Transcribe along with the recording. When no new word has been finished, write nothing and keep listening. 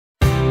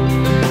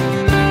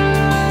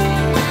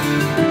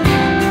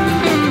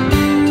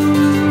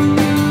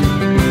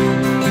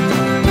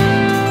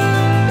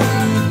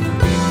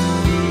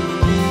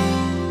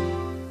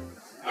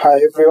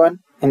everyone,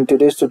 in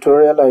today's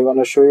tutorial I want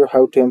to show you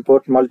how to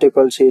import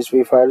multiple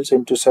CSV files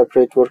into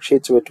separate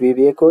worksheets with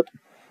VBA code.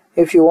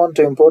 If you want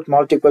to import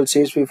multiple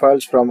CSV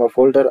files from a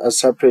folder as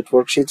separate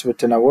worksheets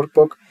within a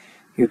workbook,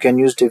 you can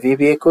use the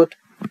VBA code.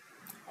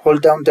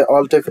 Hold down the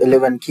Alt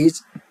F11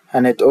 keys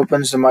and it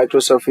opens the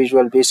Microsoft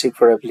Visual Basic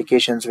for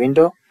Applications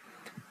window.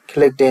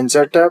 Click the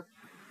Insert tab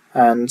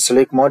and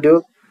select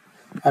Module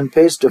and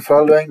paste the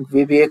following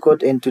VBA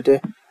code into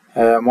the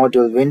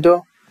module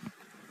window.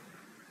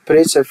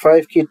 Press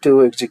F5 key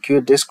to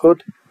execute this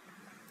code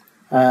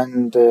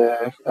and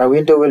a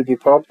window will be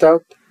popped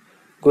out.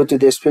 Go to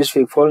the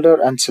specific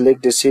folder and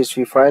select the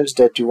CSV files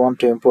that you want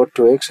to import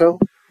to Excel.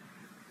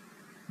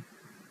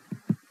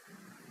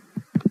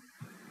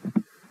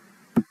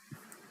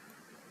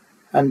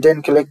 And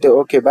then click the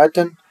OK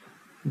button.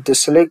 The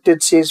selected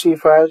CSV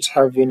files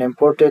have been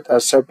imported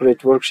as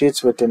separate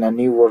worksheets within a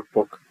new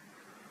workbook.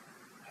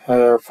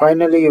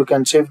 Finally, you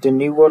can save the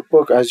new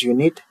workbook as you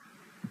need.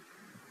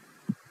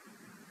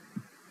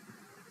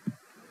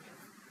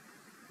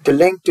 The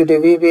link to the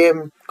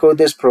VBA code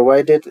is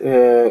provided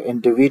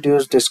in the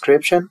video's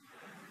description.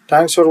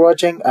 Thanks for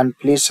watching and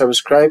please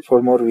subscribe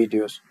for more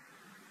videos.